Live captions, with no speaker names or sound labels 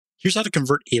Here's how to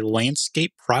convert a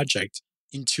landscape project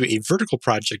into a vertical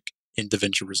project in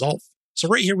Davinci Resolve. So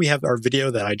right here we have our video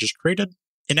that I just created.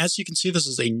 And as you can see, this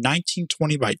is a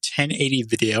 1920 by 1080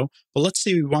 video. But let's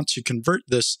say we want to convert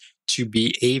this to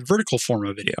be a vertical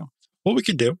format video. What we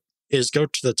can do is go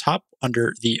to the top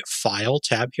under the File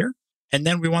tab here. And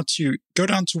then we want to go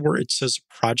down to where it says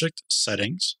Project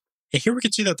Settings. And here we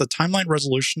can see that the timeline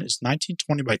resolution is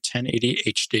 1920 by 1080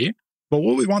 HD. But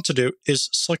what we want to do is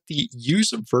select the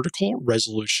Use Vertical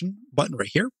Resolution button right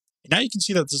here. And now you can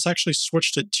see that this actually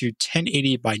switched it to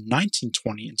 1080 by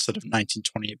 1920 instead of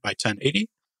 1920 by 1080.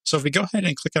 So if we go ahead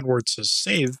and click on where it says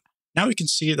Save, now we can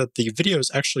see that the video is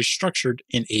actually structured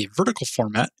in a vertical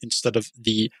format instead of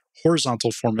the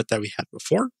horizontal format that we had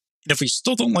before. And if we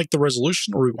still don't like the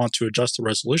resolution or we want to adjust the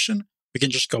resolution, we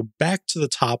can just go back to the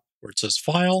top where it says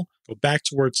File, go back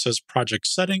to where it says Project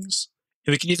Settings,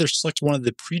 and we can either select one of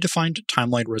the predefined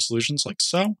timeline resolutions like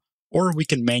so, or we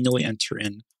can manually enter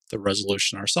in the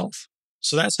resolution ourselves.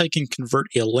 So that's how you can convert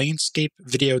a landscape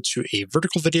video to a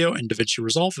vertical video in Davinci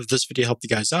Resolve. If this video helped you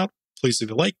guys out, please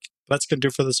leave a like. That's going to do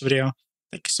it for this video.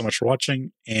 Thank you so much for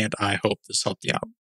watching, and I hope this helped you out.